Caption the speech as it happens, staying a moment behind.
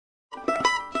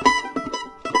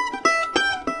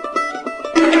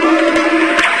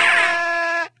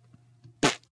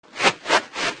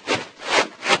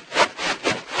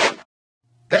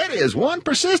is one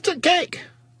persistent cake,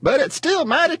 but it's still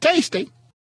mighty tasty.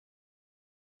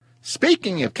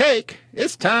 Speaking of cake,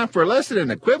 it's time for a lesson in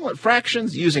equivalent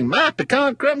fractions using my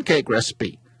pecan crumb cake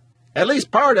recipe. At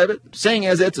least part of it, seeing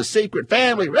as it's a secret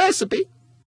family recipe.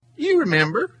 You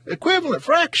remember, equivalent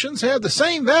fractions have the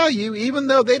same value even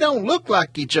though they don't look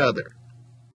like each other.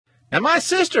 Now my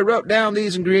sister wrote down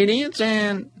these ingredients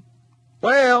and,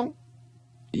 well,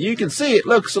 you can see it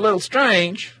looks a little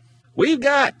strange. We've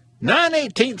got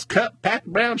 9/18 cup packed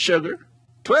brown sugar,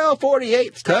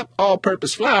 12/48 cup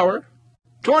all-purpose flour,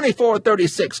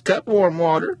 24/36 cup warm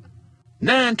water,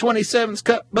 9/27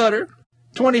 cup butter,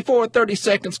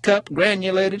 24/32 cup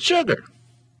granulated sugar.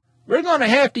 We're going to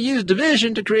have to use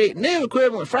division to create new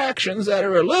equivalent fractions that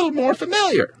are a little more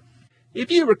familiar.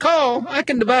 If you recall, I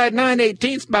can divide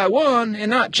 9/18 by 1 and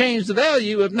not change the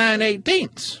value of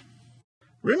 9/18.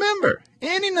 Remember,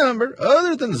 any number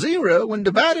other than 0 when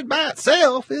divided by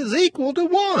itself is equal to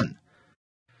 1.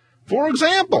 For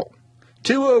example,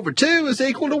 2/2 is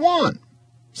equal to 1.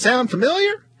 Sound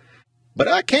familiar? But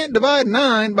I can't divide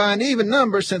 9 by an even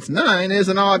number since 9 is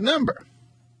an odd number.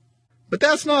 But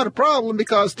that's not a problem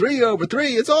because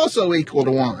 3/3 is also equal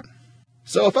to 1.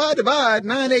 So if I divide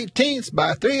 9/18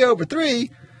 by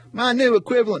 3/3, my new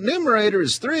equivalent numerator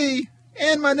is 3,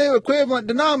 and my new equivalent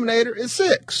denominator is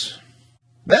 6.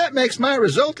 That makes my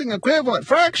resulting equivalent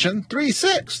fraction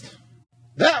 3/6.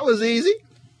 That was easy.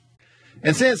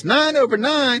 And since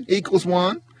 9/9 equals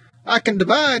 1, I can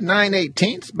divide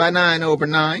 9/18 by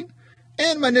 9/9,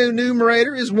 and my new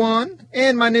numerator is 1,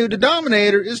 and my new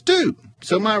denominator is 2.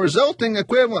 So my resulting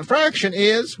equivalent fraction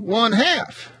is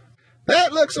 1/2.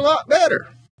 That looks a lot better.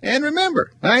 And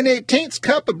remember, 9/18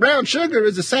 cup of brown sugar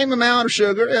is the same amount of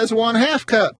sugar as 1/2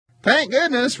 cup. Thank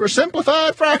goodness for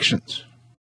simplified fractions.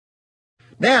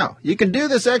 Now, you can do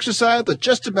this exercise with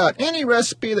just about any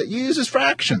recipe that uses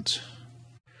fractions.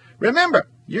 Remember,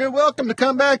 you're welcome to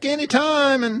come back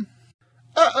anytime and...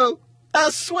 Uh-oh, I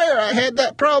swear I had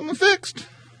that problem fixed.